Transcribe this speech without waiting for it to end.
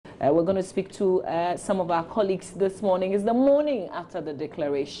We're going to speak to some of our colleagues this morning. It's the morning after the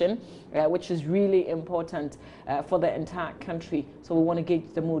declaration, which is really important for the entire country. So we want to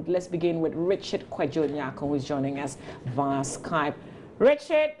gauge the mood. Let's begin with Richard Kwajonyako, who is joining us via Skype.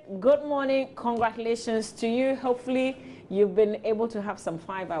 Richard, good morning. Congratulations to you. Hopefully, you've been able to have some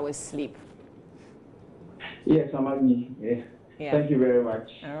 5 hours sleep. Yes, Amagni. Yeah. Thank you very much.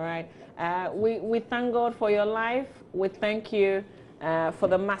 All right. We thank God for your life. We thank you for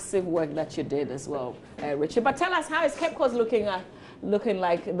the massive work that you did as well, Richard. But tell us, how is Cape Coast looking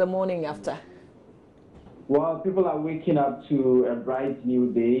like the morning after? Well, people are waking up to a bright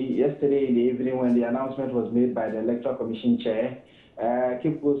new day. Yesterday in the evening, when the announcement was made by the Electoral Commission chair,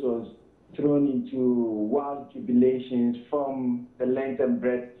 Cape Coast was thrown into wild jubilations from the length and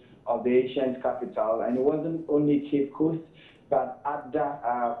breadth of the ancient capital. And it wasn't only Cape Coast, but other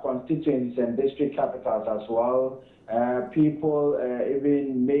constituencies and district capitals as well. People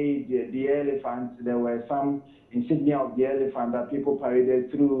even made the elephants. There were some insignia of the elephant that people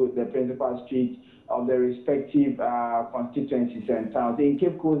paraded through the principal streets of the respective constituencies and towns. In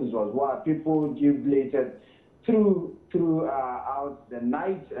Cape Coast, it was wild. People jubilated throughout the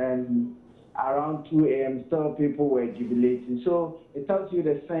night, and around 2 a.m. still people were jubilating. So it tells you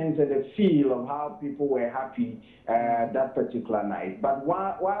the sense and the feel of how people were happy that particular night. But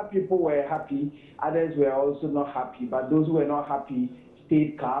while people were happy, others were also not happy. But those who were not happy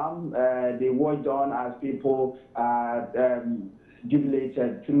stayed calm. They watched on as people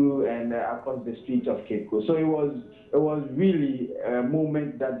jubilated through and across the streets of Cape Coast. So it was really a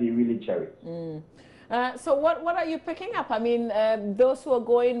moment that they really cherished. So what are you picking up? I mean, those who are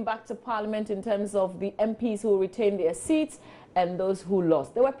going back to Parliament in terms of the MPs who retained their seats and those who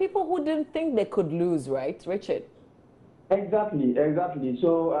lost. There were people who didn't think they could lose, right, Richard? Exactly.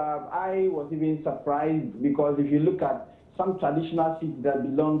 So I was even surprised, because if you look at some traditional seats that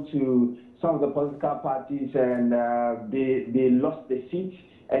belong to some of the political parties, and they lost the seats,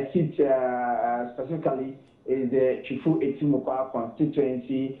 a seat specifically is the Chifu Etimokwa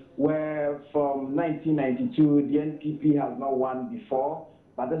constituency, where from 1992 the NPP has not won before.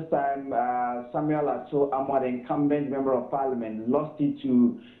 But this time, Samuel Ato Amwad, incumbent member of parliament, lost it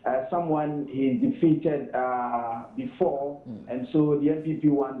to someone he defeated before, and so the NPP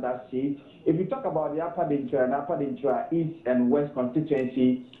won that seat. If you talk about the Upper Dintra and Upper Dintra East and West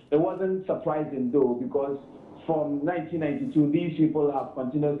constituency, it wasn't surprising though, because from 1992, these people have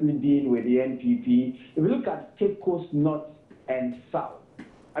continuously been with the NPP. If you look at Cape Coast North and South,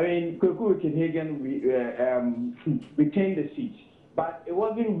 I mean, Kweku Kinhagen retained the seat. But it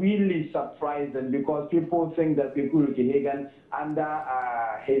wasn't really surprising, because people think that Kweku Kinhagen, under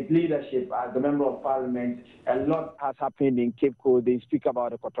his leadership as the member of parliament, a lot has happened in Cape Coast. They speak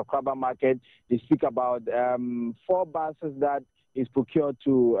about the Kotokraba market. They speak about 4 buses that is procured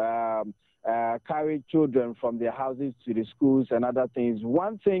to carry children from their houses to the schools and other things.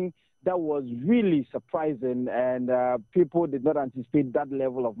 One thing that was really surprising, and people did not anticipate that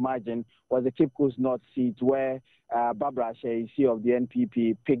level of margin, was the Cape Coast North seat, where Barbara Sheisi of the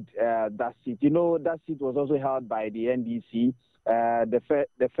NPP picked that seat. You know, that seat was also held by the NDC,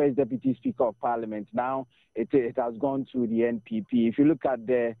 the first Deputy Speaker of Parliament. Now it has gone to the NPP. If you look at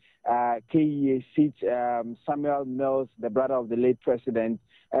the KEA seat, Samuel Mills, the brother of the late president,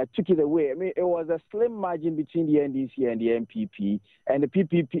 took it away. I mean, it was a slim margin between the NDC and the MPP and the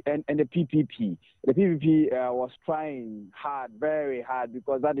PPP and the PPP. The PPP was trying hard, very hard,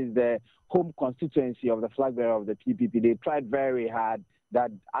 because that is the home constituency of the flag bearer of the PPP. They tried very hard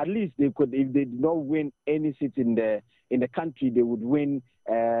that at least they could, if they did not win any seat in the country, they would win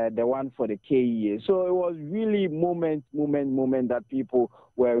the one for the KEA. So it was really moment that people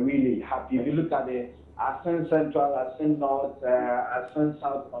were really happy. If you look at the Ascent Central, Ascent North, Ascent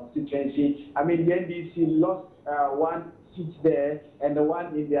South constituency, I mean, the NDC lost 1 seat there, and the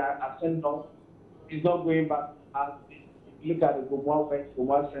one in the Ascent North is not going back. If you look at the Gomwa West,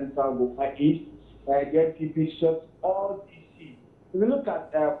 Gomwa Central, Gomwa East, the NPP shot all these seats. If you look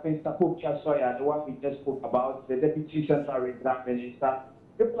at Prince Tapo Piasoya, the one we just spoke about, the Deputy Central Regional Minister,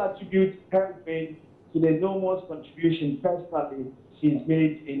 people attribute her to the enormous contribution personally she's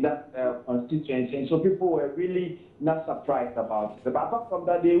made in that constituency. And so people were really not surprised about it. But apart from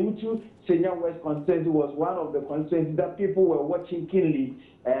that, the Utu Senior West constituency was one of the constituencies that people were watching keenly.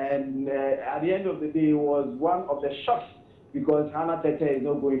 And at the end of the day, it was one of the shocks, because Hannah Tete is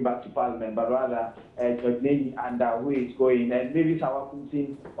not going back to Parliament, but rather George Negi and who is going. And maybe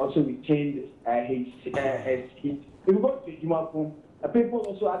Sawakunsin also retained his seat. If we go to Jumapum, people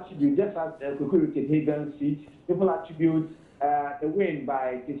also attribute, just as Kweku Kinhagen's seat, people attribute the win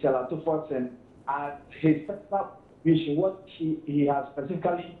by Tishala Tuforsen as his personal contribution, what he has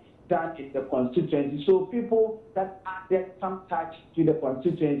specifically done in the constituency. So people that added some touch to the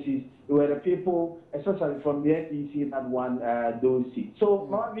constituencies were the people, especially from the NDC, that won those seats. So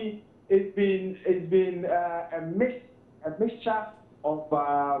maybe it's been a mixture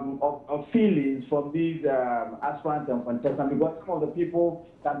of feelings from these aspirants and contestants, because some of the people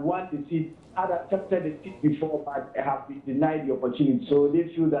that won the seat had accepted the seat before but have been denied the opportunity. So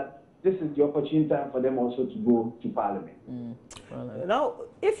they feel that this is the opportune time for them also to go to Parliament. Now,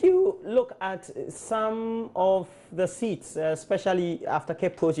 if you look at some of the seats, especially after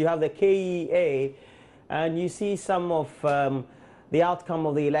Cape Coast, you have the KEA, and you see some of the outcome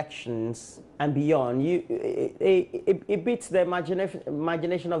of the elections and beyond. It beats the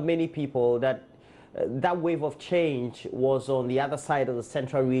imagination of many people that that wave of change was on the other side of the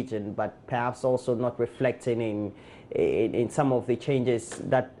central region, but perhaps also not reflecting in some of the changes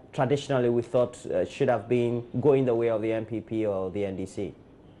that traditionally we thought should have been going the way of the MPP or the NDC?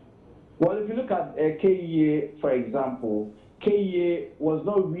 Well, if you look at KEA, for example, KEA was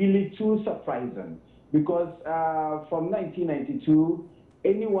not really too surprising, because from 1992,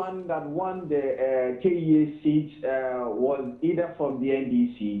 anyone that won the KEA seat was either from the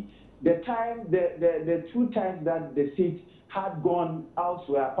NDC. The two times that the seat had gone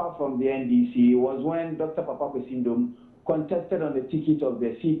elsewhere apart from the NDC was when Dr. Papa Kwesindom contested on the ticket of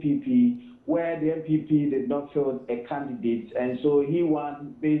the CPP, where the MPP did not field a candidate, and so he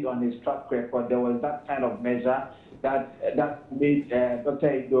won based on his track record. There was that kind of measure that made Dr.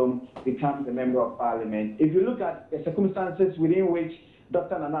 Idom become the Member of Parliament. If you look at the circumstances within which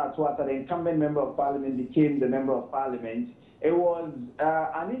Dr. Nana Atuata, the incumbent Member of Parliament, became the Member of Parliament, it was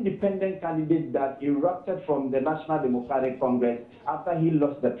an independent candidate that erupted from the National Democratic Congress after he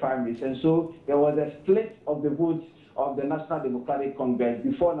lost the primaries, and so there was a split of the votes of the National Democratic Congress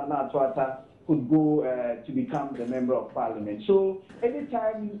before Nana Atuata could go to become the Member of Parliament. So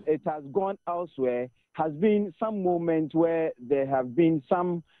anytime it has gone elsewhere, has been some moment where there have been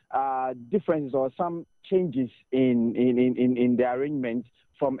some differences or some changes in the arrangement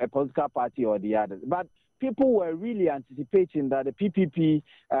from a political party or the other. But people were really anticipating that the PPP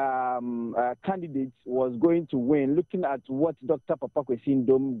candidate was going to win, looking at what Dr. Papa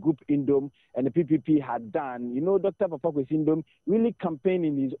Kwesindom, Group Indom, and the PPP had done. You know, Dr. Papa Kwesindom really campaigned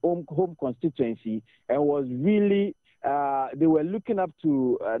in his own home constituency and was really, they were looking up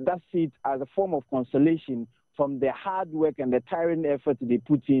to that seat as a form of consolation from the hard work and the tiring effort they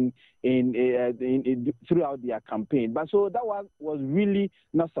put in throughout their campaign. But so that one was really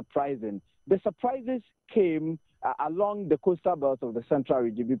not surprising. The surprises came along the coastal belt of the central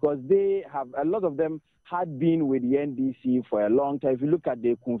region, because they have, a lot of them had been with the NDC for a long time. If you look at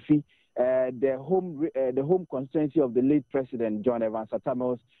the Kumfi, the home constituency of the late President John Evans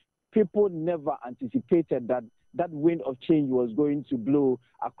Atamos, people never anticipated that that wind of change was going to blow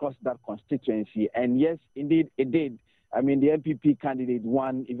across that constituency. And yes, indeed, it did. I mean, the MPP candidate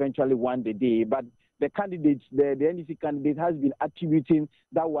eventually won the day, but the candidates, the NDC candidate, has been attributing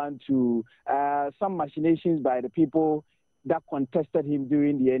that one to some machinations by the people that contested him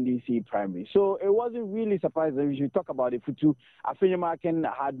during the NDC primary. So it wasn't really surprising. We should talk about it. Futu Afenyomaken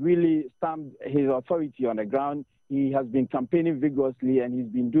had really stamped his authority on the ground. He has been campaigning vigorously, and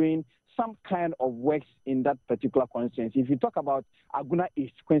he's been doing some kind of works in that particular constituency. If you talk about Aguna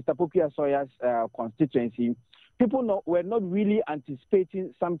East, Queen Tapokia Sawyer's constituency, people were not really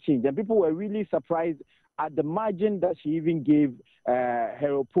anticipating some change, and people were really surprised at the margin that she even gave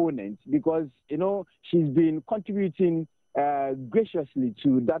her opponent, because, you know, she's been contributing graciously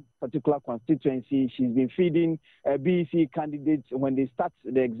to that particular constituency. She's been feeding BEC candidates when they start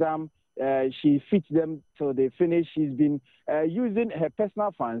the exam. She feeds them till they finish. She's been using her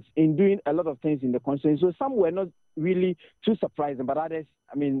personal funds in doing a lot of things in the constituency. So some were not really too surprising, but others,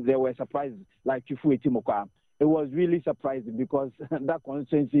 I mean, they were surprised, like Chifu Etimokwa. It was really surprising, because that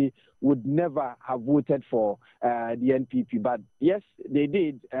constituency would never have voted for the NPP. But yes, they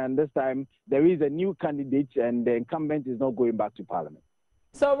did. And this time there is a new candidate, and the incumbent is not going back to Parliament.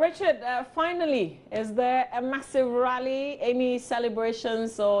 So, Richard, finally, is there a massive rally, any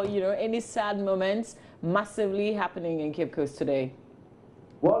celebrations, or, you know, any sad moments massively happening in Cape Coast today?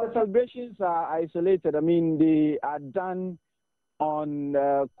 Well, the celebrations are isolated. I mean, they are done on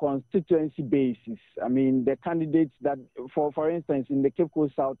a constituency basis. I mean, the candidates that, for instance, in the Cape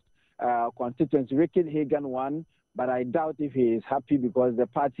Coast South constituency, Rickard Hagan won, but I doubt if he is happy because the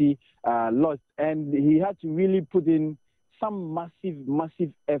party lost, and he had to really put in some massive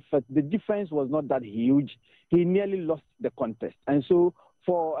effort. The difference was not that huge. He nearly lost the contest. And so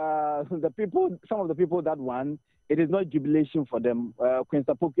for some of the people that won, it is not jubilation for them, Queen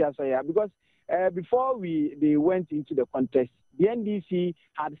Tapokia Sawyerr, because before they went into the contest, the NDC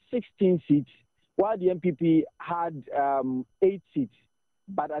had 16 seats, while the MPP had 8 seats.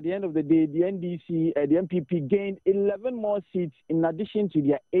 But at the end of the day, the the MPP gained 11 more seats in addition to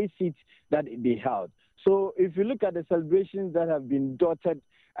their 8 seats that they held. So if you look at the celebrations that have been dotted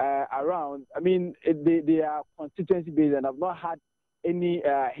around, I mean, they are constituency-based, and I've not had any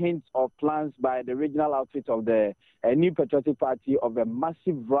hints or plans by the regional outfit of the New Patriotic Party of a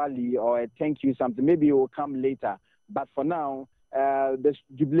massive rally or a thank you something. Maybe it will come later. But for now, the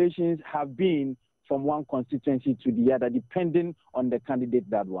jubilations have been from one constituency to the other, depending on the candidate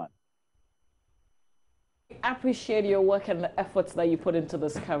that won. I appreciate your work and the efforts that you put into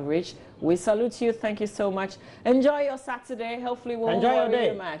this coverage. We salute you. Thank you so much. Enjoy your Saturday. Hopefully we won't worry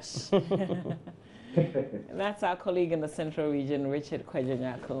you much. That's our colleague in the Central Region, Richard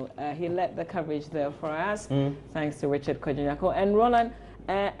Kwejanyako. He led the coverage there for us. Thanks to Richard Kwejanyako. And Roland,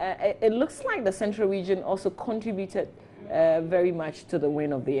 it looks like the Central Region also contributed very much to the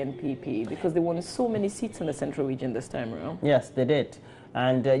win of the NPP, because they won so many seats in the Central Region this time around. Yes, they did.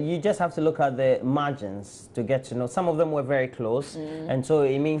 And you just have to look at the margins to get to know. Some of them were very close, and so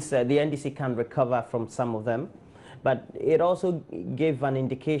it means the NDC can recover from some of them. But it also gave an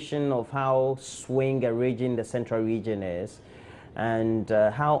indication of how swing a region the Central Region is, and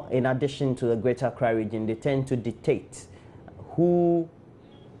how, in addition to the Greater Accra region, they tend to dictate who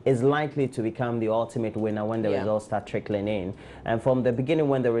is likely to become the ultimate winner when the results start trickling in. And from the beginning,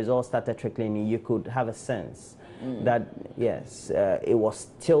 when the results started trickling in, you could have a sense that, yes, it was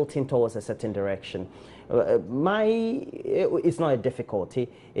tilting towards a certain direction. It's not a difficulty,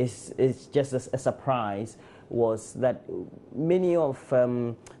 it's just a surprise, was that many of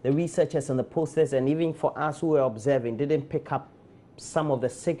the researchers and the posters, and even for us who were observing, didn't pick up some of the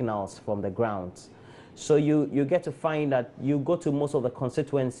signals from the ground. So you get to find that you go to most of the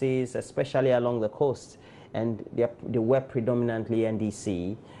constituencies, especially along the coast, and they were predominantly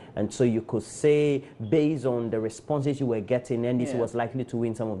NDC. And so you could say, based on the responses you were getting, NDC was likely to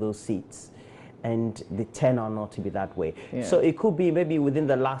win some of those seats. And they turn out not to be that way. So it could be maybe within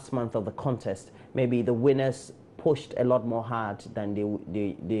the last month of the contest, maybe the winners pushed a lot more hard than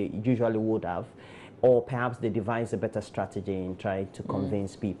they usually would have. Or perhaps they devised a better strategy in trying to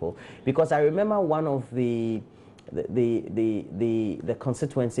convince people. Because I remember one of the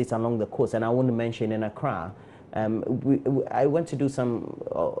constituencies along the coast, and I want to mention in Accra, I went to do some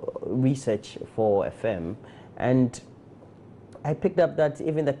research for FM, and I picked up that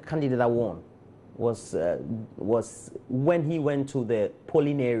even the candidate that won was when he went to the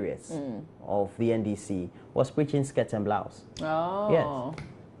polling areas of the NDC, was preaching skirt and blouse. Oh. Yes.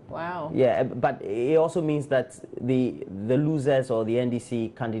 Wow. Yeah, but it also means that the losers or the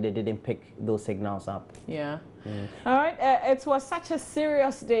NDC candidate didn't pick those signals up. Yeah. All right. It was such a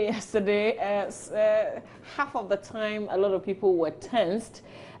serious day yesterday. Half of the time, a lot of people were tensed.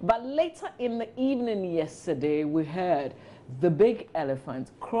 But later in the evening yesterday, we heard the big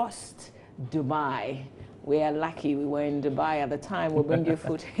elephant crossed Dubai. We are lucky we were in Dubai at the time. We'll bring you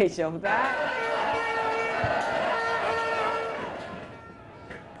footage of that.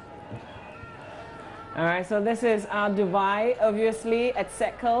 All right, so this is our Dubai, obviously, at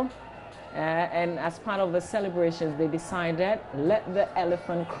Sekal. And as part of the celebrations, they decided, let the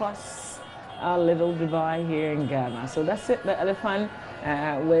elephant cross our little Dubai here in Ghana. So that's it, the elephant,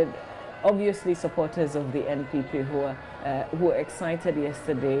 with obviously supporters of the NPP who were excited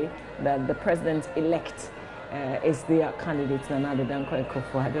yesterday that the president-elect is their candidate, Nana Dankwa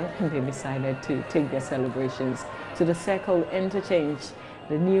Akufo-Addo, and they decided to take their celebrations to the Sekal interchange,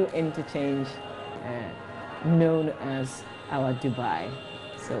 the new interchange, known as our Dubai.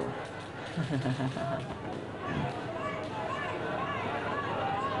 So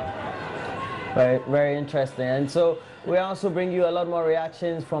very, very interesting. And so we also bring you a lot more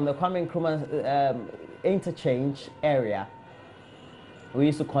reactions from the Kwame Nkrumah interchange area. We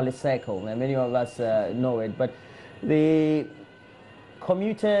used to call it Circle, and many of us know it, but the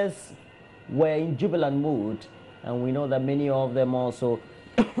commuters were in jubilant mood, and we know that many of them also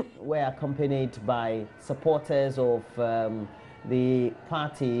were accompanied by supporters of the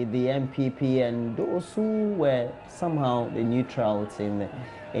party, the MPP, and those who were somehow the neutrals in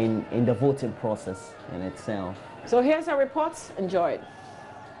the voting process in itself. So here's our report. Enjoy it.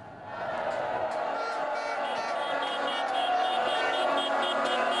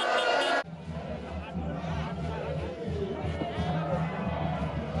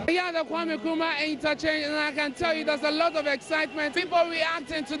 Yeah, the Kwame Nkrumah interchange, and I can tell you there's a lot of excitement. People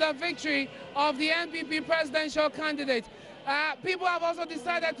reacting to the victory of the NPP presidential candidate. People have also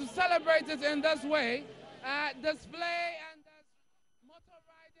decided to celebrate it in this way. Display and there's motor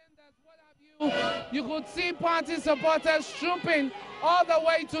riding, there's what have you. You could see party supporters trooping all the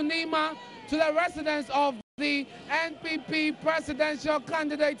way to Nima, to the residence of the NPP presidential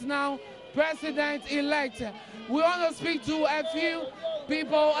candidate now, president-elect. We want to speak to a few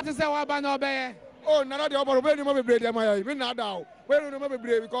people. Oh, Nana, the opera, where you may be brave, my even now. Where you may be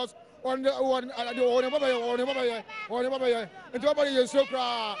brave because on the one, and nobody is so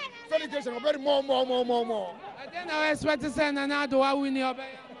proud. Dedication, very more. I didn't expect to say Nana, do I win your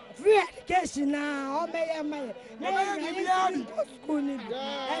free education now, So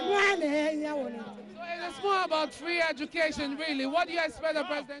it's more about free education, really. What do you expect the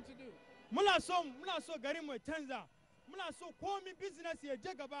president to do? Mula so garimu tenza. Mula so komi business ye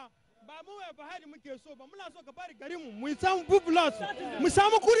jagaba. Ba mu e ba hadi muke so ba mula so ka bari garimu mu samu bubulas. Mu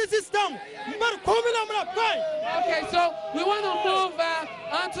samu kuri system. Mu bar komi na mula kai. Okay, so we want to move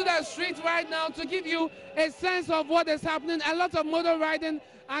onto the street right now to give you a sense of what is happening. A lot of motor riding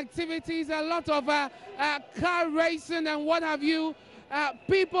activities, a lot of car racing and what have you.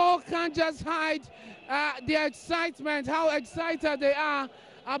 People can't just hide their excitement, how excited they are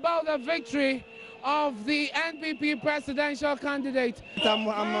about the victory of the NPP presidential candidate. I'm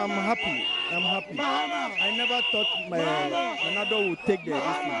happy. I never thought Nanado would take the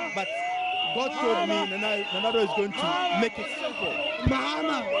issue, but God told me Nanado is going to make it simple.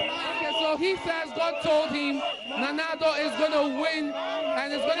 Okay, so he says God told him Nanado is going to win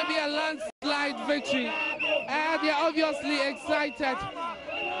and it's going to be a landslide victory. They're obviously excited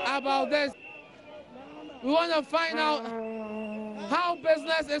about this. We want to find out how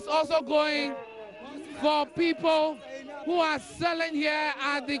business is also going for people who are selling here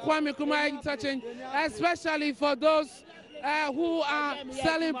at the Kwame Nkrumah interchange, especially for those who are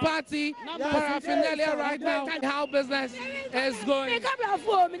selling party paraphernalia right now. How business is going.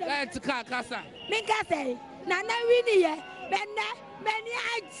 Let's Kasa.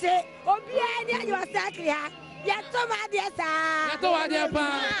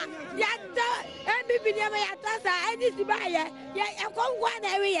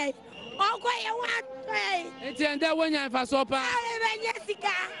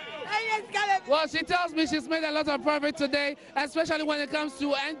 Well, she tells me she's made a lot of profit today, especially when it comes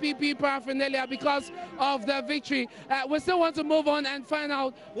to NPP paraphernalia because of the victory. We still want to move on and find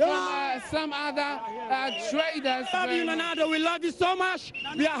out from some other traders. We love you, Nanado. We love you so much.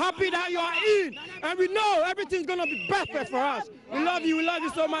 We are happy that you are in, and we know everything's going to be perfect for us. We love you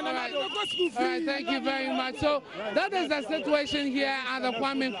so much, Nanado. All right, thank you very much. So that is the situation here at the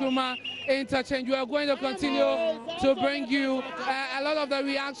Kwame Nkrumah interchange. We are going to continue to bring you a lot of the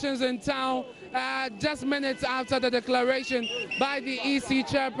reactions in town just minutes after the declaration by the EC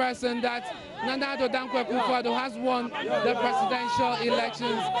chairperson that Nanado Dankwa Akufo-Addo has won the presidential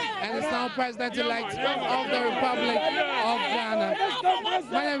elections and is now president-elect of the Republic of Ghana.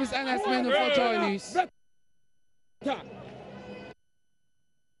 My name is Ernest Menu for Joy News.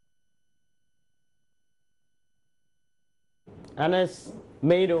 Ernest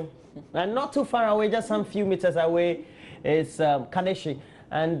Meido, and not too far away, just some few meters away, is Kaneshi.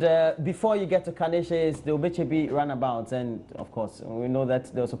 And before you get to Kaneshi is the Obechebi runabout. And of course, we know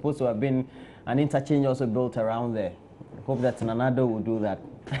that there was supposed to have been an interchange also built around there. I hope that Nanado will do that.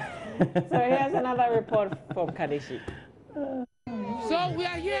 So here's another report from Kaneshi. So we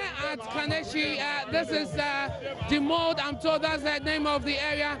are here at Kaneshi. This is the mode. I'm told that's the name of the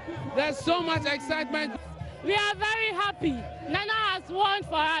area. There's so much excitement. We are very happy. Nana has won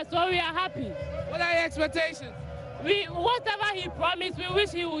for us, so we are happy. What are your expectations? Whatever he promised, we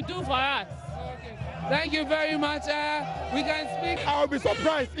wish he would do for us. Okay. Thank you very much. We can speak. I will be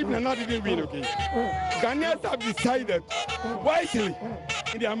surprised if Nana didn't win, okay? Ghanaians have decided wisely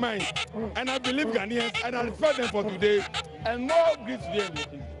in their mind, and I believe Ghanaians, and I respect them for today, and more great today.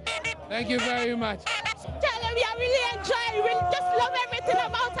 Thank you very much. We are really enjoying. We just love everything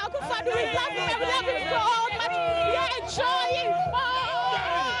about Akufo-Addo. We love him. We love him so much. We are enjoying.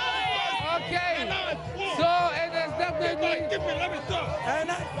 Okay. So it is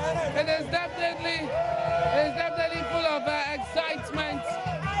definitely full of excitement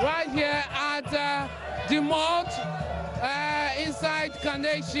right here at the mall inside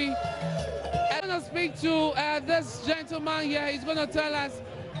Kaneshi. I'm going to speak to this gentleman here. He's going to tell us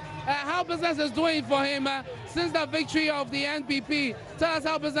how business is doing for him since the victory of the NPP. Tell us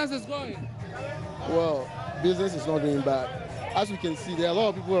how business is going. Well, business is not going bad. As we can see, there are a lot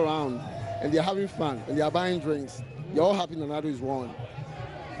of people around, and they're having fun, and they're buying drinks. They're all happy Nanado is won,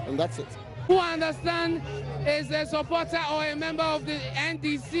 and that's it. Who I understand is a supporter or a member of the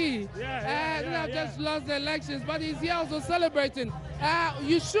NDC. Have just lost the elections, but he's here also celebrating.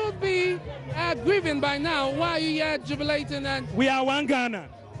 You should be grieving by now. Why are you here jubilating? And we are one Ghana.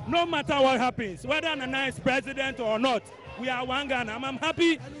 no matter what happens, whether Nana is president or not, we are one Ghana. I'm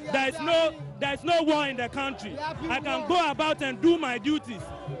happy there's no war in the country. I can go about and do my duties.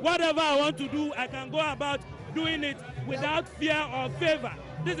 Whatever I want to do, I can go about doing it without fear or favor.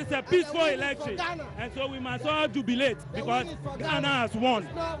 This is a peaceful election, and so we must all jubilate because Ghana has won.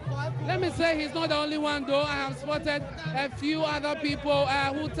 Let me say he's not the only one, though. I have spotted a few other people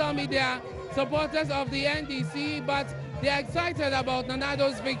who tell me they are supporters of the NDC, but they are excited about Nana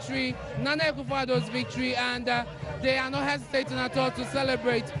Akufo-Addo's victory, and they are not hesitating at all to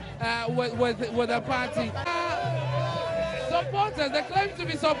celebrate with the party. Supporters, they claim to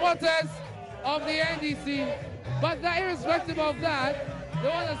be supporters of the NDC, but irrespective of that, they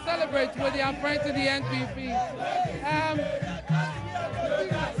want to celebrate with their friends in the NPP.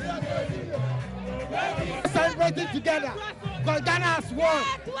 Celebrating together because Ghana has won,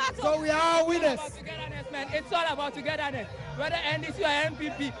 so we are all winners. It's all about togetherness. Whether NDC or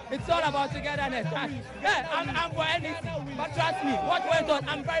MPP, it's all about togetherness. Yeah, I'm for NDC, but trust me, what went on,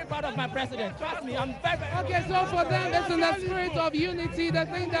 I'm very proud of my president. Trust me, I'm very Okay, so for them, it's in the spirit of unity. They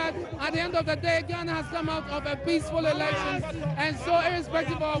think that at the end of the day, Ghana has come out of a peaceful election, and so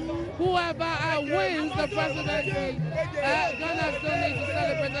irrespective of whoever wins the presidency, Ghana still needs to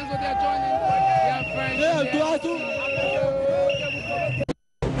celebrate, and so they are joining their friends.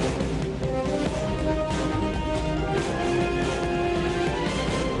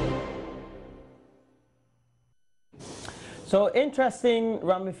 So interesting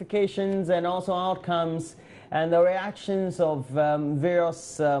ramifications and also outcomes and the reactions of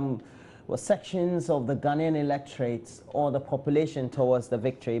various sections of the Ghanaian electorate or the population towards the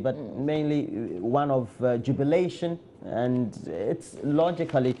victory, but mainly one of jubilation, and it's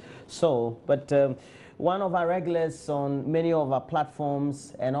logically so. But one of our regulars on many of our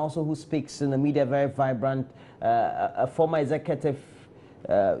platforms and also who speaks in the media very vibrant, a former executive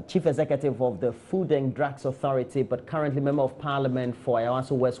Chief Executive of the Food and Drugs Authority, but currently Member of Parliament for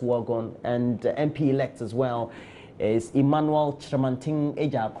Ayawaso West Wuogon and MP-elect as well, is Emmanuel Chiramantin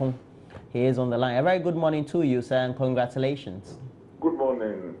Ejakon. He is on the line. A very good morning to you, sir, and congratulations. Good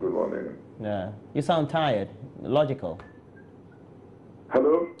morning. Good morning. Yeah. You sound tired. Logical.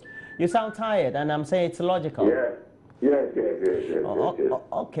 Hello? You sound tired, and I'm saying it's logical. Yes. Yes.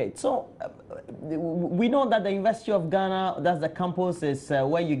 Okay, so we know that the University of Ghana, that's the campus, is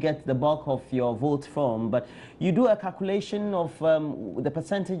where you get the bulk of your vote from, but you do a calculation of the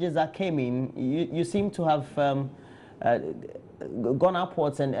percentages that came in. You seem to have gone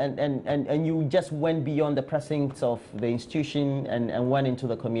upwards and you just went beyond the precincts of the institution and went into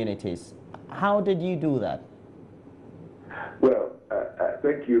the communities. How did you do that? Well,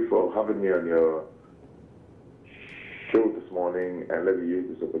 thank you for having me on your show this morning, and let me use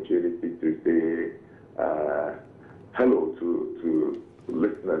this opportunity to say hello to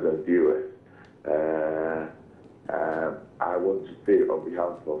listeners and viewers. I want to say on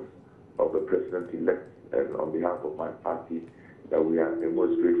behalf of the President-elect and on behalf of my party that we are the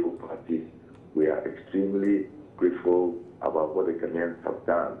most grateful party. We are extremely grateful about what the Ghanaians have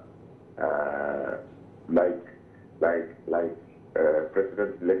done. Like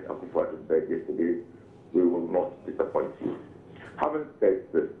President-elect Akufo-Addo said yesterday, we will not disappoint you. Having said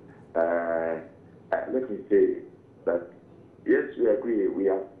this, let me say that yes, we agree. We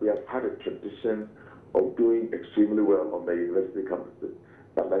have had a tradition of doing extremely well on the university campuses,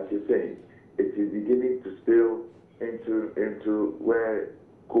 but like you're saying, it is beginning to spill into where,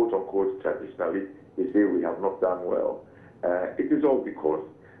 quote unquote, traditionally they say we have not done well. It is all because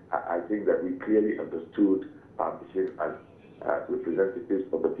I think that we clearly understood our mission as representatives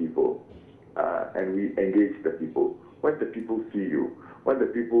of the people. And we engage the people. When the people see you, when the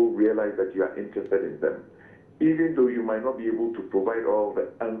people realize that you are interested in them, even though you might not be able to provide all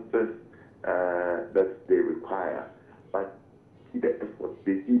the answers that they require, but see the effort,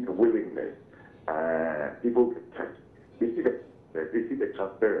 they see the willingness, people get touched. They see the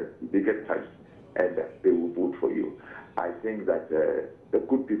transparency, they get touched, and they will vote for you. I think that the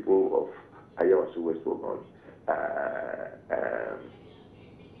good people of Ayawaso West Wuogon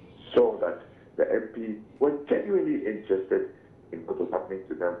saw that the MP was genuinely interested in what was happening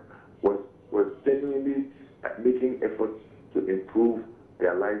to them, was genuinely making efforts to improve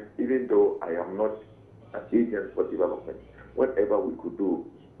their lives, even though I am not an agent for development. Whatever we could do,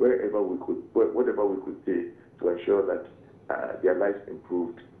 whatever we could say to ensure that their lives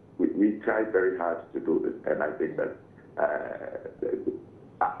improved, we tried very hard to do this, and I think that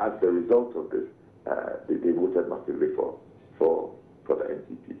as a result of this, they voted massively for the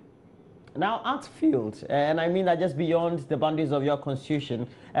NPP. Now, outfield, and I mean that just beyond the boundaries of your constitution,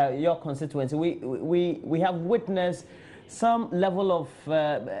 your constituency, we have witnessed some level of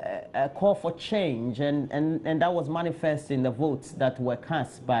call for change, and that was manifest in the votes that were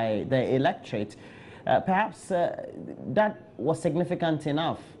cast by the electorate. Perhaps that was significant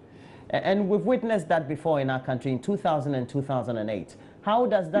enough. And we've witnessed that before in our country in 2000 and 2008. How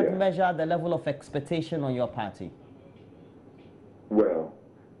does that measure the level of expectation on your party? Well,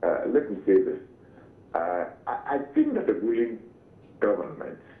 let me say this. I think that the ruling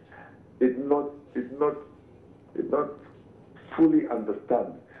government did not fully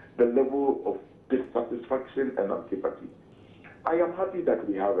understand the level of dissatisfaction and antipathy. I am happy that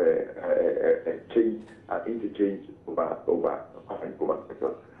we have a change, an interchange over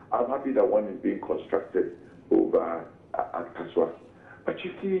sector. I'm happy that one is being constructed over at Kaswa. But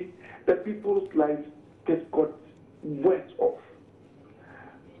you see, the people's lives just got worse off.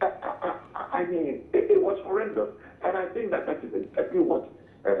 I mean, it was horrendous. And I think that is exactly what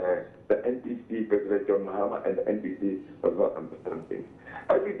the NDC, President John Mahama, and the NDC was not understanding.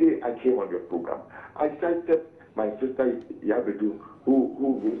 Every day I came on your program, I cited my sister Yabedu, who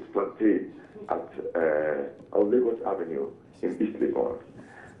rules plantain at Lagos Avenue in East Lagos.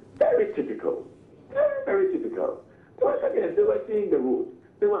 Very typical. Very typical. Once again, they were seeing the road,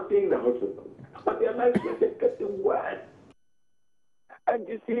 they were seeing the hospital, but their lives were just getting worse. And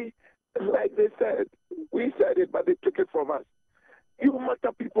you see, like they said, we said it, but they took it from us. You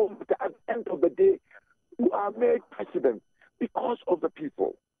matter people, at the end of the day, you are made president because of the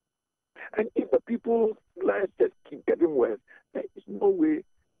people. And if the people's lives just keep getting worse, there is no way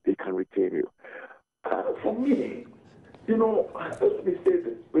they can retain you. For me, you know, let me say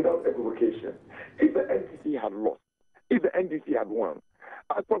this without equivocation. If the NDC had lost, if the NDC had won,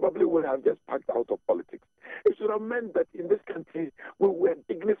 I probably would have just packed out of politics. It should have meant that in this country, we were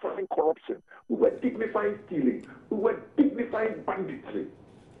dignifying corruption, we were dignifying stealing, we were dignifying banditry.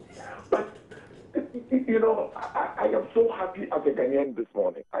 But, you know, I am so happy as a Ghanaian this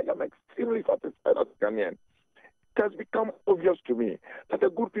morning. I am extremely satisfied as a Ghanaian. It has become obvious to me that the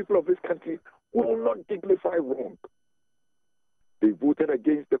good people of this country will not dignify wrong. They voted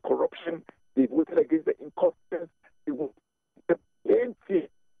against the corruption, they voted against the incompetence, they voted the plain thing.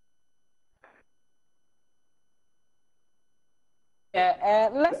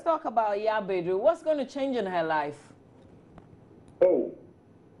 Let's talk about Yabedu. What's going to change in her life? Oh,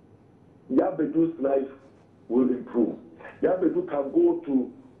 Yabedu's life will improve. Yabedu can go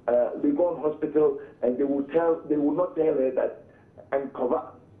to Legon Hospital and they will not tell her that I'm covered.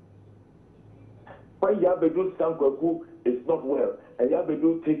 When Yabedu's son Kwaku is not well and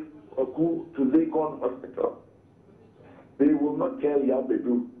Yabedu takes Kwaku to Legon Hospital, they will not tell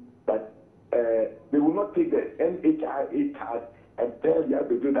Yabedu that they will not take the NHIA card and tell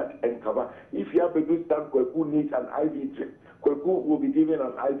Yabedu that Nkava. If Yabedu's son Kwaku needs an IV drip, Kwaku will be given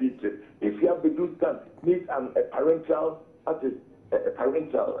an IV drip. If Yabedu's son needs an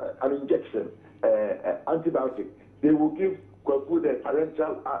injection, antibiotic, they will give Kwaku the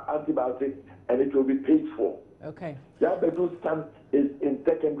parental antibiotic and it will be paid for. Okay. Yabedu's son is in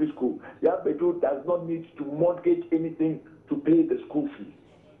secondary school. Yabedu does not need to mortgage anything to pay the school fees.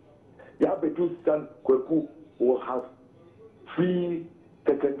 Yabedu's son Kwaku will have free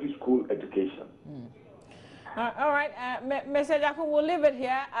secondary school education. All right, Mr. Jaku, we'll leave it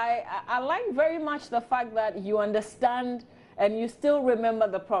here. I like very much the fact that you understand and you still remember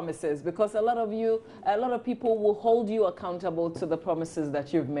the promises, because a lot of people will hold you accountable to the promises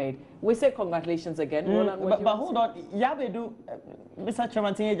that you've made. We say congratulations again. But hold on, Yabedu, Mr.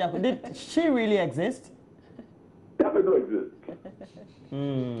 Chairman, did she really exist? Yabedu exists.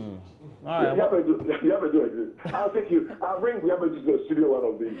 All right. Yabedu exists. I'll bring Yabedu to the studio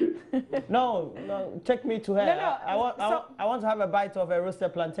one of these days. No, take me to her. No, I want to have a bite of a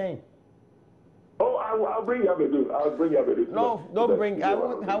roasted plantain. Oh, I'll bring Yabedu. I'll bring Yabedu. No, don't bring. I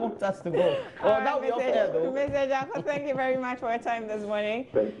want us to go. Well, that will be up there, though. Mr. Jaku, thank you very much for your time this morning.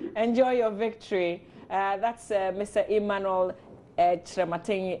 Thank you. Enjoy your victory. That's Mr. Emmanuel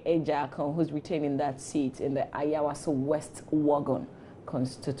Trematenyi Ejakon, who's retaining that seat in the Ayawaso West Wagon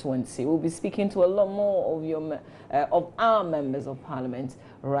constituency. We'll be speaking to a lot more of our members of parliament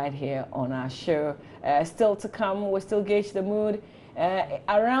right here on our show. Still to come, we'll still gauge the mood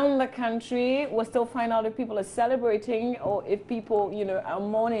around the country. We'll still find out if people are celebrating or if people, are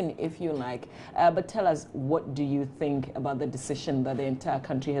mourning, if you like. But tell us, what do you think about the decision that the entire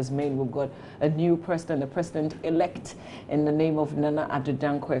country has made? We've got a new president, a president-elect in the name of Nana Addo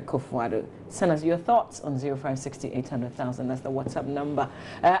Dankwa Akufo-Addo. Send us your thoughts on 0560 800,000. That's the WhatsApp number.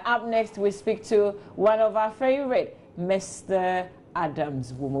 Up next, we speak to one of our favorite, Mr.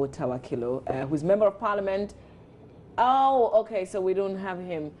 Adams Wumo Tawakilo, who's member of parliament. Oh, okay, so we don't have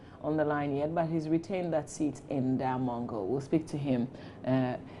him on the line yet, but he's retained that seat in Damongo. We'll speak to him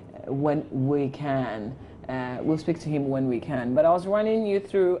when we can. We'll speak to him when we can. But I was running you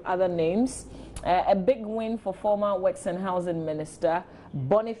through other names. A big win for former Works and Housing Minister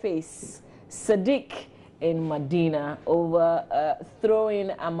Boniface Sadiq in Medina over throwing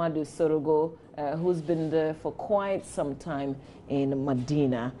Amadou Sorogo, who's been there for quite some time in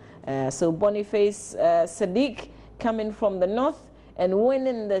Medina. So Boniface Sadiq coming from the north and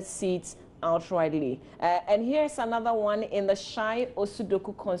winning the seat outrightly. And here's another one in the Shai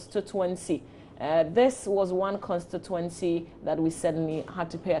Osudoku constituency. This was one constituency that we certainly had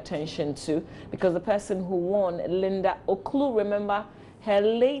to pay attention to, because the person who won, Linda Oklu, remember,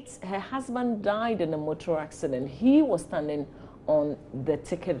 her husband died in a motor accident. He was standing on the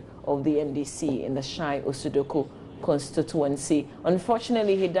ticket of the NDC in the Shai Osudoku constituency.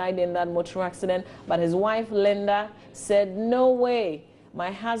 Unfortunately, he died in that motor accident, but his wife, Linda, said, no way,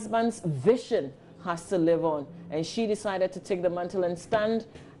 my husband's vision has to live on. And she decided to take the mantle and stand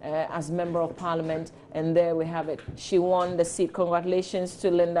as Member of Parliament, and there we have it. She won the seat. Congratulations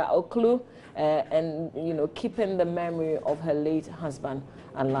to Linda Oklu, and you know, keeping the memory of her late husband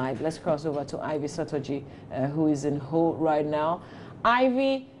alive. Let's cross over to Ivy Satoji, who is in Ho right now.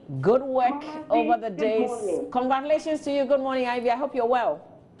 Ivy, good work over the days. Congratulations to you. Good morning, Ivy. I hope you're well.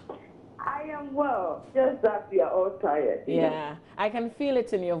 I am well, just that we are all tired. Yeah, I can feel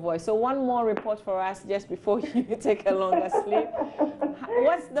it in your voice. So one more report for us just before you take a longer sleep.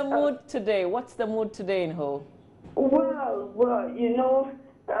 What's the mood today? What's the mood today in Ho? Well, you know,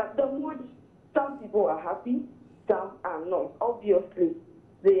 the mood, some people are happy, some are not. Obviously,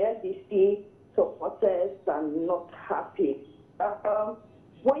 the LDC supporters are not happy.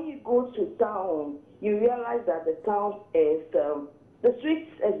 When you go to town, you realize that the town is... the streets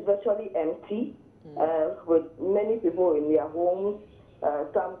is virtually empty, with many people in their homes,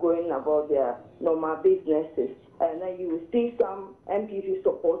 some going about their normal businesses. And then you will see some MPP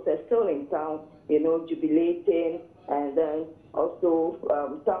supporters still in town, you know, jubilating, and then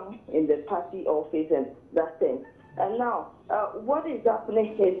also some in the party office and that thing. And now, what is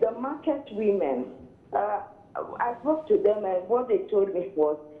happening is the market women, I spoke to them, and what they told me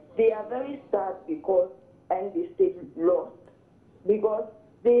was they are very sad because NDC lost, because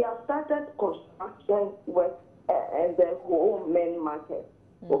they have started construction work and the whole main market,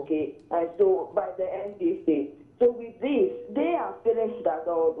 okay? And so by the NDC, so with this, they are feeling that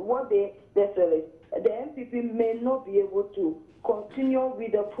what they feel is the MPP may not be able to continue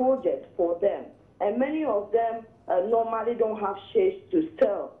with the project for them. And many of them normally don't have shares to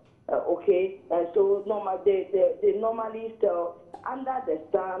sell, okay? And so they normally sell under the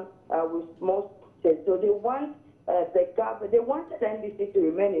sun with most shares. So they want they wanted NDC to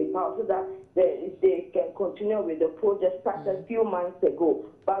remain in power so that they can continue with the project started a few months ago.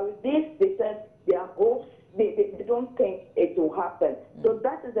 But with this, they said their hopes, they don't think it will happen. So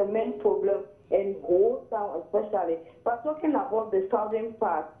that is the main problem in whole town especially. But talking about the southern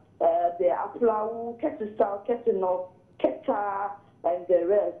part, the Aflau, Ketu South, Ketu North, Keta, and the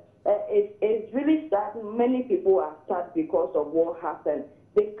rest, it's really sad. Many people are sad because of what happened.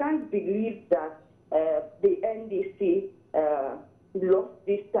 They can't believe that the NDC lost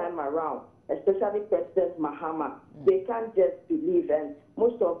this time around, especially President Mahama. They can't just believe, and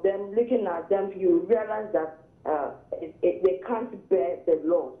most of them, looking at them, you realize that they can't bear the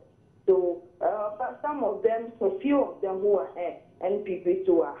loss. So, but some of them, a few of them who are NPP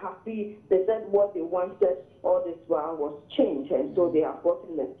who are happy, they said what they wanted all this while was change, and so they are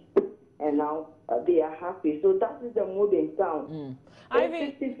fortunate. And now they are happy. So that is the mood in town.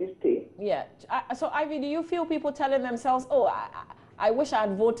 Ivy, 50-50. Yeah. So, Ivy, do you feel people telling themselves, oh, I wish I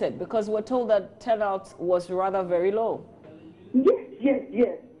had voted, because we're told that turnout was rather very low?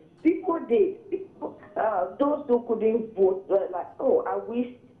 Yes. People did. People, those who couldn't vote were like, oh, I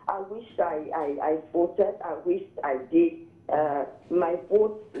wish I voted. I wish I did. My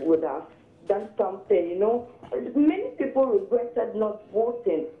vote would have done something, you know. Many people regretted not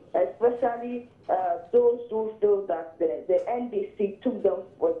voting, especially those who feel that the NDC took them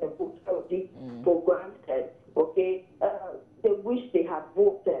for the vote for granted, okay? They wish they had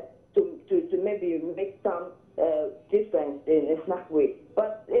voted to maybe make some difference in a snack way.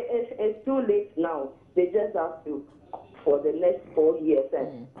 But it's too late now. They just have to for the next 4 years.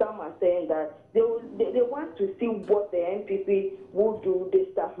 And some are saying that they want to see what the NPP will do this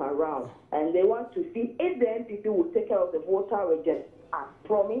time around. And they want to see if the NPP will take care of the voter register as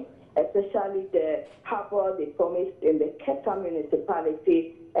promised, especially the harbor they promised in the Keta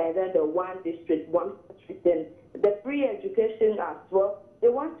municipality, and then the one district, and the free education as well. They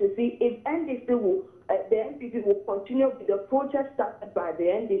want to see if NDC will the NPP will continue with the project started by the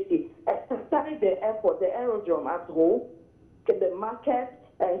NDC, especially the airport, the aerodrome as a whole, the market,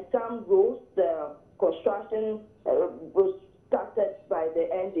 and some roads, the construction was started by the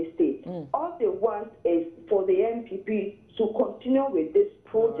NDC. All they want is for the NPP to continue with this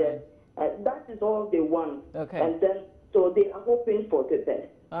project. That is all they want. Okay. And then, so they are hoping for the best.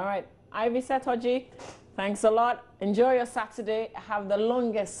 All right. Ivy Setoji, thanks a lot. Enjoy your Saturday. Have the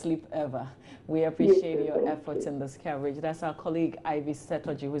longest sleep ever. We appreciate your efforts in this coverage. That's our colleague Ivy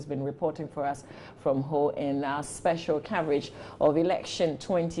Setoji, who's been reporting for us from Ho in our special coverage of election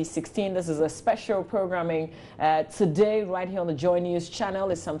 2016. This is a special programming today right here on the Joy News channel.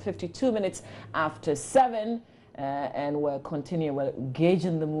 It's some 52 minutes after 7, and we're continuing. We're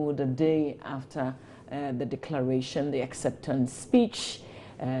gauging the mood the day after the declaration, the acceptance speech.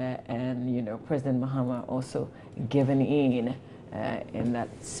 And, you know, President Mahama also given in that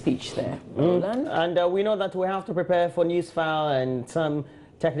speech there. And we know that we have to prepare for news file and some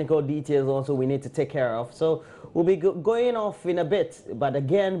technical details also we need to take care of. So we'll be going off in a bit. But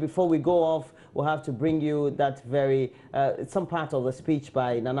again, before we go off, we'll have to bring you that very, some part of the speech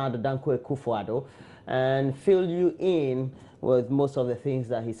by Nana Addo Dankwa Akufo-Addo and fill you in with most of the things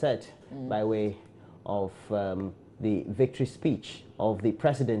that he said by way of the victory speech of the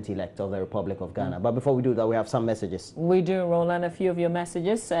president-elect of the Republic of Ghana. But before we do that, we have some messages. We do, Roland, a few of your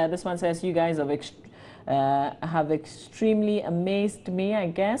messages. This one says, you guys have extremely amazed me, I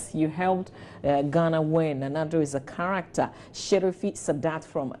guess. You helped Ghana win. Another is a character. Sherifi Sadat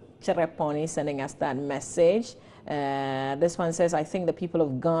from Chereponi sending us that message. This one says, I think the people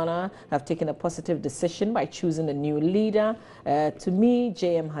of Ghana have taken a positive decision by choosing a new leader. To me,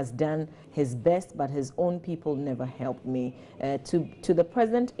 JM has done his best, but his own people never helped me. To the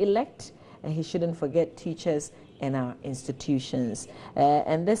president-elect, he shouldn't forget teachers and our institutions.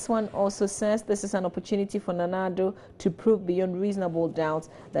 And this one also says, this is an opportunity for Nana Addo to prove beyond reasonable doubt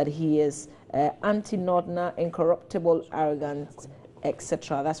that he is anti-Nordna, incorruptible, arrogant,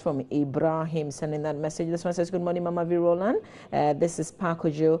 etc. That's from Ibrahim sending that message. This one says, good morning, Mama V. Roland. This is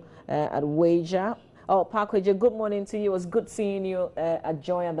Pakojo at Wager. Oh, Pakojo, good morning to you. It was good seeing you at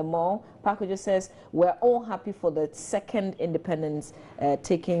Joy at the Mall. Pakojo says, we're all happy for the second independence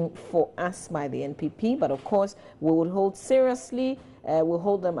taken for us by the NPP, but of course, we would hold seriously, we'll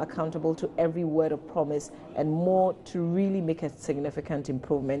hold them accountable to every word of promise and more to really make a significant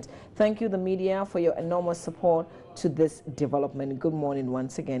improvement. Thank you, the media, for your enormous support to this development. Good morning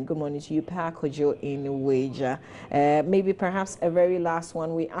once again. Good morning to you, Pakojo in Wager. Maybe perhaps a very last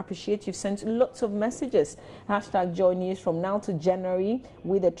one. We appreciate you've sent lots of messages. Hashtag Joy News. From now to January,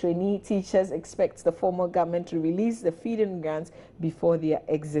 we the trainee teachers expect the former government to release the feeding grants before their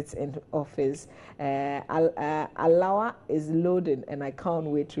exits in office. Alawa is loading and I can't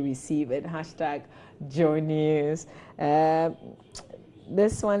wait to receive it. Hashtag Joy News.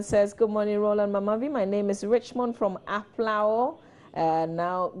 This one says, good morning, Roland Mamavi. My name is Richmond from Aflao.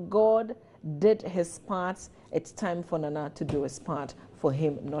 Now, God did his part. It's time for Nana to do his part for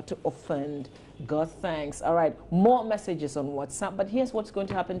him not to offend. God thanks. All right, more messages on WhatsApp. But here's what's going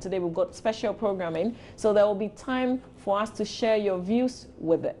to happen today. We've got special programming. So there will be time for us to share your views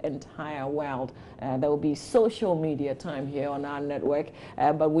with the entire world. There will be social media time here on our network.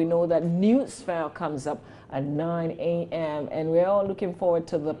 But we know that news file comes up at 9 a.m. And we're all looking forward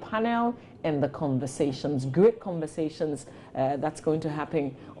to the panel and the conversations, great conversations that's going to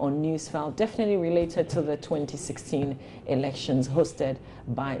happen on Newsfile, definitely related to the 2016 elections hosted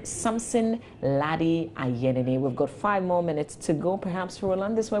by Samson Ladi Ayenene. We've got 5 more minutes to go. Perhaps,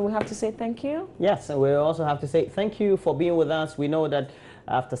 Roland, this is where we have to say thank you. Yes, and we also have to say thank you for being with us. We know that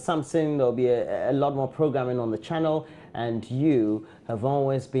after Samson, there'll be a lot more programming on the channel, and you have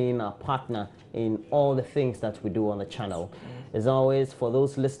always been our partner in all the things that we do on the channel. As always, for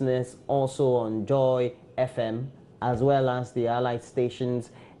those listeners also on Joy FM, as well as the allied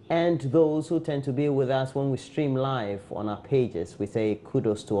stations, and those who tend to be with us when we stream live on our pages, we say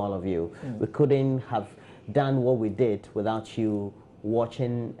kudos to all of you. We couldn't have done what we did without you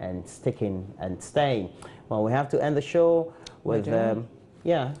watching and sticking and staying. Well, we have to end the show with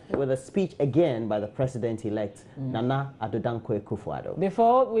with a speech again by the president-elect, Nana Addo Dankwa Akufo-Addo.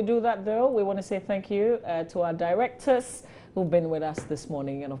 Before we do that, though, we want to say thank you to our directors who've been with us this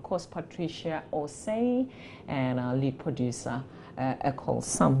morning, and of course, Patricia Osei, and our lead producer, Ecole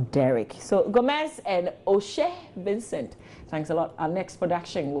Sam Derek. So, Gomez and Oshe Vincent, thanks a lot. Our next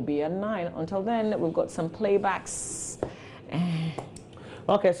production will be at 9. Until then, we've got some playbacks.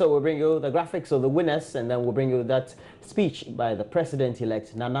 Okay, so we'll bring you the graphics of the winners, and then we'll bring you that speech by the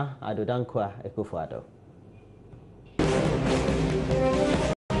president-elect, Nana Addo Dankwa Akufo-Addo.